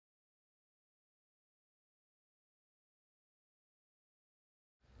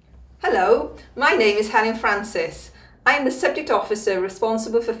Hello, my name is Helen Francis. I am the Subject Officer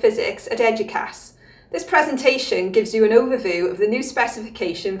responsible for Physics at Eduqas. This presentation gives you an overview of the new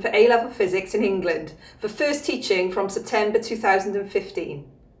specification for A-level physics in England for first teaching from September 2015.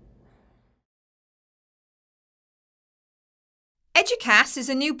 Eduqas is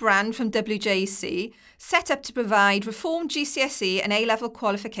a new brand from WJEC set up to provide reformed GCSE and A-level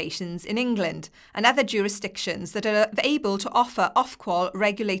qualifications in England and other jurisdictions that are able to offer off-qual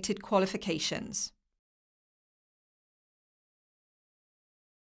regulated qualifications.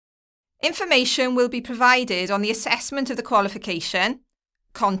 Information will be provided on the assessment of the qualification,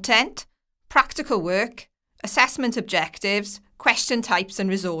 content, practical work, assessment objectives, question types and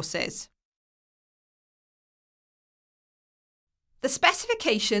resources. The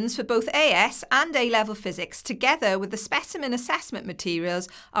specifications for both AS and A-level physics, together with the specimen assessment materials,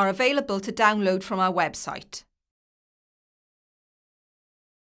 are available to download from our website.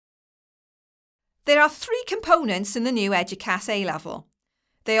 There are three components in the new Eduqas A-level.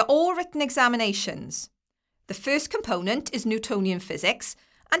 They are all written examinations. The first component is Newtonian physics,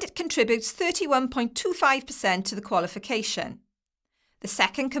 and it contributes 31.25% to the qualification. The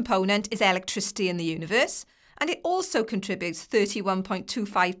second component is electricity in the universe, and it also contributes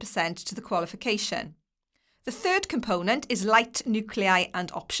 31.25% to the qualification. The third component is light, nuclei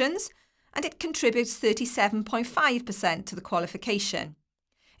and options, and it contributes 37.5% to the qualification.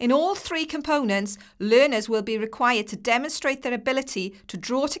 In all three components, learners will be required to demonstrate their ability to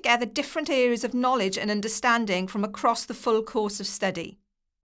draw together different areas of knowledge and understanding from across the full course of study.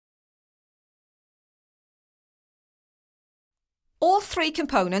 All three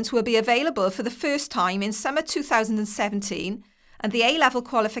components will be available for the first time in summer 2017, and the A-level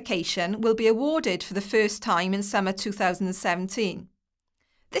qualification will be awarded for the first time in summer 2017.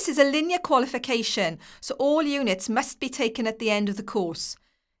 This is a linear qualification, so all units must be taken at the end of the course.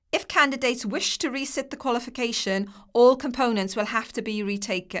 If candidates wish to resit the qualification, all components will have to be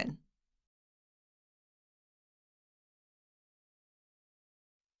retaken.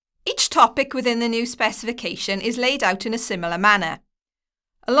 Each topic within the new specification is laid out in a similar manner.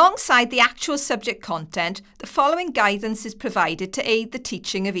 Alongside the actual subject content, the following guidance is provided to aid the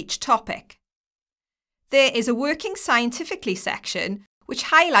teaching of each topic. There is a working scientifically section which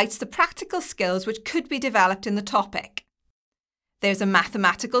highlights the practical skills which could be developed in the topic. There's a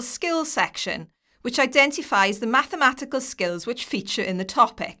mathematical skills section which identifies the mathematical skills which feature in the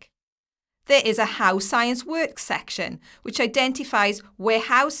topic. There is a How Science Works section, which identifies where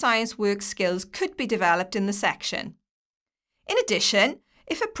how science works skills could be developed in the section. In addition,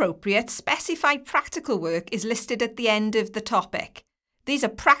 if appropriate, specified practical work is listed at the end of the topic. These are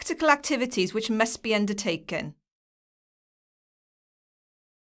practical activities which must be undertaken.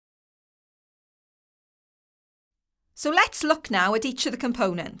 So let's look now at each of the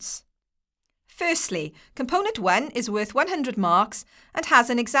components. Firstly, Component 1 is worth 100 marks and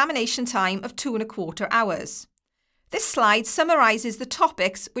has an examination time of 2¼ hours. This slide summarises the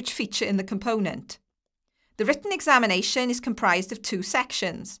topics which feature in the component. The written examination is comprised of two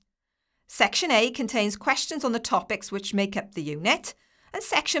sections. Section A contains questions on the topics which make up the unit, and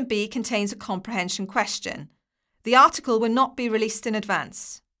Section B contains a comprehension question. The article will not be released in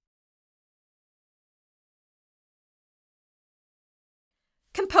advance.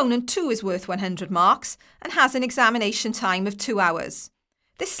 Component 2 is worth 100 marks and has an examination time of 2 hours.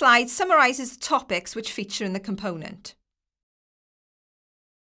 This slide summarises the topics which feature in the component.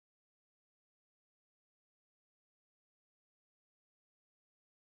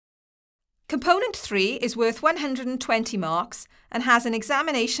 Component 3 is worth 120 marks and has an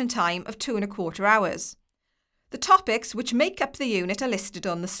examination time of 2¼ hours. The topics which make up the unit are listed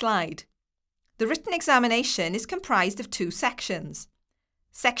on the slide. The written examination is comprised of two sections.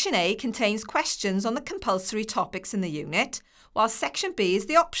 Section A contains questions on the compulsory topics in the unit, while Section B is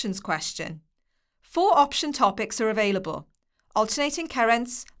the options question. 4 option topics are available: alternating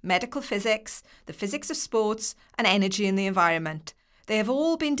currents, medical physics, the physics of sports, and energy in the environment. They have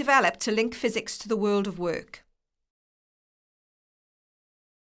all been developed to link physics to the world of work.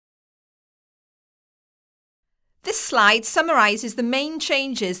 This slide summarises the main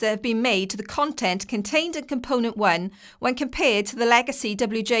changes that have been made to the content contained in Component 1 when compared to the legacy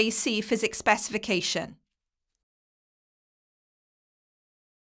WJEC physics specification.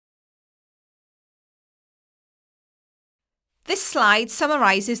 This slide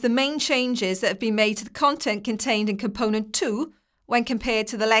summarises the main changes that have been made to the content contained in Component 2 when compared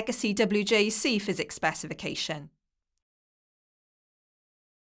to the legacy WJEC physics specification.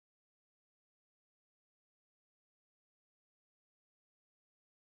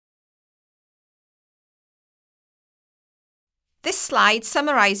 This slide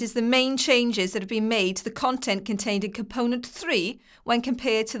summarises the main changes that have been made to the content contained in Component 3 when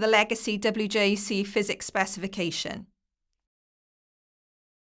compared to the legacy WJC physics specification.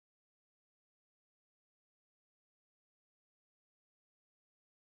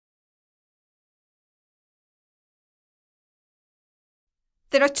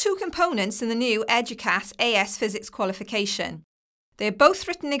 There are two components in the new Eduqas AS physics qualification. They are both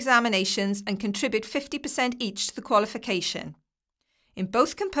written examinations and contribute 50% each to the qualification. In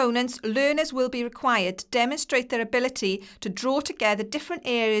both components, learners will be required to demonstrate their ability to draw together different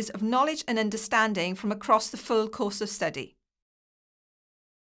areas of knowledge and understanding from across the full course of study.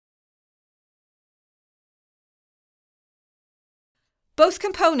 Both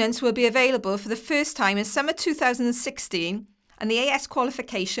components will be available for the first time in summer 2016, and the AS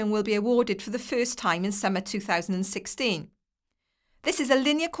qualification will be awarded for the first time in summer 2016. This is a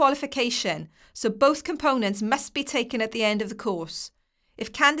linear qualification, so both components must be taken at the end of the course.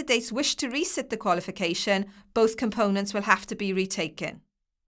 If candidates wish to resit the qualification, both components will have to be retaken.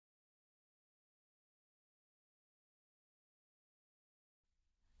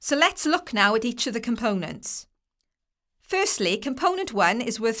 So let's look now at each of the components. Firstly, Component 1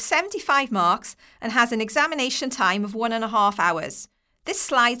 is worth 75 marks and has an examination time of 1.5 hours. This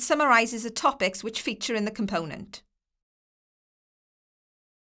slide summarises the topics which feature in the component.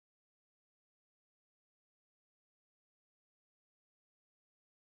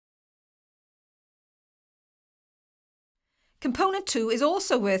 Component 2 is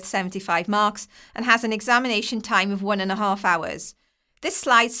also worth 75 marks and has an examination time of 1.5 hours. This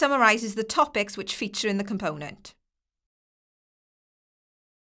slide summarises the topics which feature in the component.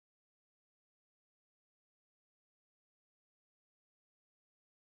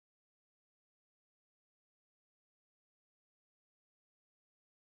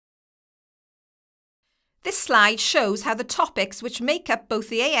 This slide shows how the topics which make up both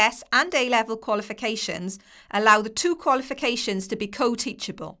the AS and A-level qualifications allow the two qualifications to be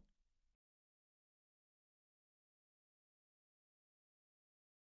co-teachable.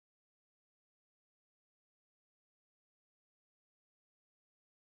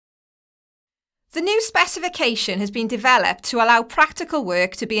 The new specification has been developed to allow practical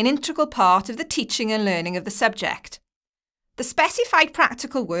work to be an integral part of the teaching and learning of the subject. The specified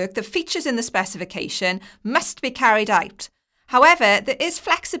practical work that features in the specification must be carried out. However, there is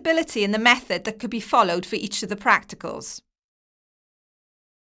flexibility in the method that could be followed for each of the practicals.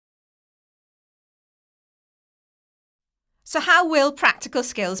 So how will practical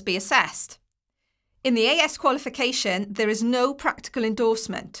skills be assessed? In the AS qualification, there is no practical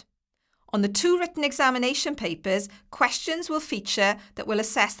endorsement. On the two written examination papers, questions will feature that will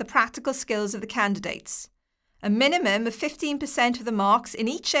assess the practical skills of the candidates. A minimum of 15% of the marks in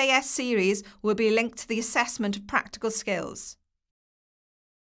each AS series will be linked to the assessment of practical skills.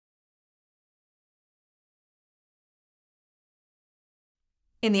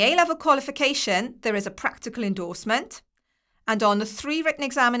 In the A-level qualification, there is a practical endorsement, and on the three written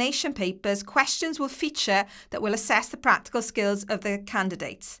examination papers, questions will feature that will assess the practical skills of the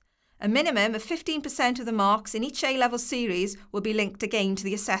candidates. A minimum of 15% of the marks in each A-level series will be linked again to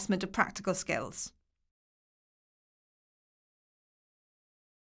the assessment of practical skills.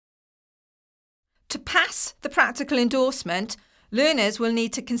 To pass the practical endorsement, learners will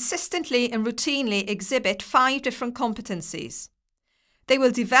need to consistently and routinely exhibit 5 different competencies. They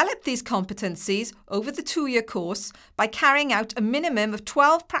will develop these competencies over the 2-year course by carrying out a minimum of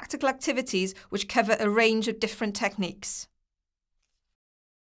 12 practical activities which cover a range of different techniques.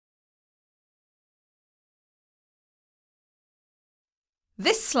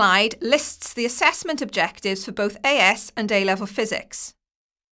 This slide lists the assessment objectives for both AS and A-level physics.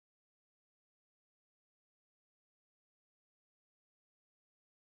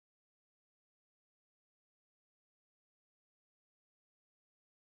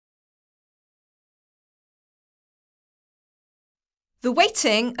 The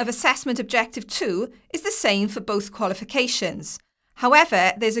weighting of Assessment Objective 2 is the same for both qualifications.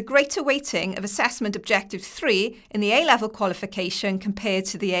 However, there's a greater weighting of Assessment Objective 3 in the A-level qualification compared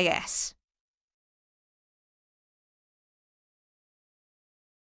to the AS.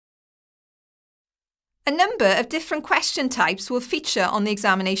 A number of different question types will feature on the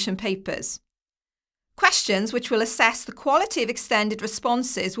examination papers. Questions which will assess the quality of extended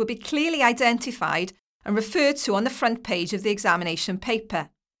responses will be clearly identified and referred to on the front page of the examination paper.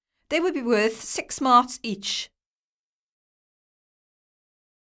 They will be worth 6 marks each.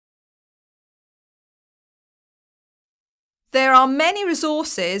 There are many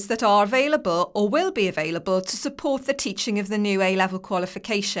resources that are available or will be available to support the teaching of the new A-level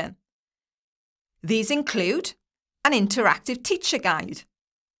qualification. These include an interactive teacher guide,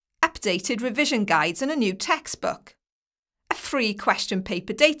 updated revision guides and a new textbook, a free question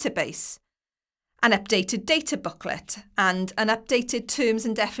paper database, an updated data booklet and an updated terms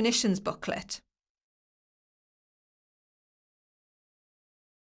and definitions booklet.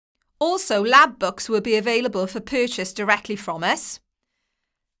 Also, lab books will be available for purchase directly from us.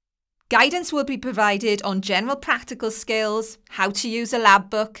 Guidance will be provided on general practical skills, how to use a lab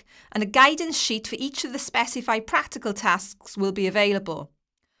book, and a guidance sheet for each of the specified practical tasks will be available.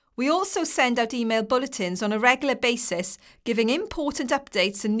 We also send out email bulletins on a regular basis, giving important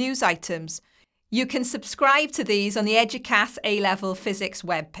updates and news items. You can subscribe to these on the Eduqas A-Level Physics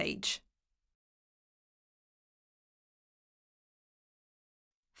webpage.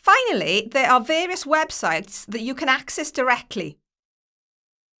 Finally, there are various websites that you can access directly.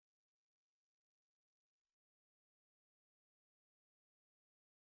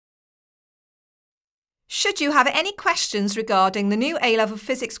 Should you have any questions regarding the new A-Level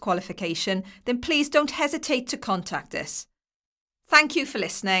Physics qualification, then please don't hesitate to contact us. Thank you for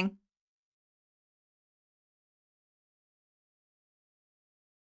listening.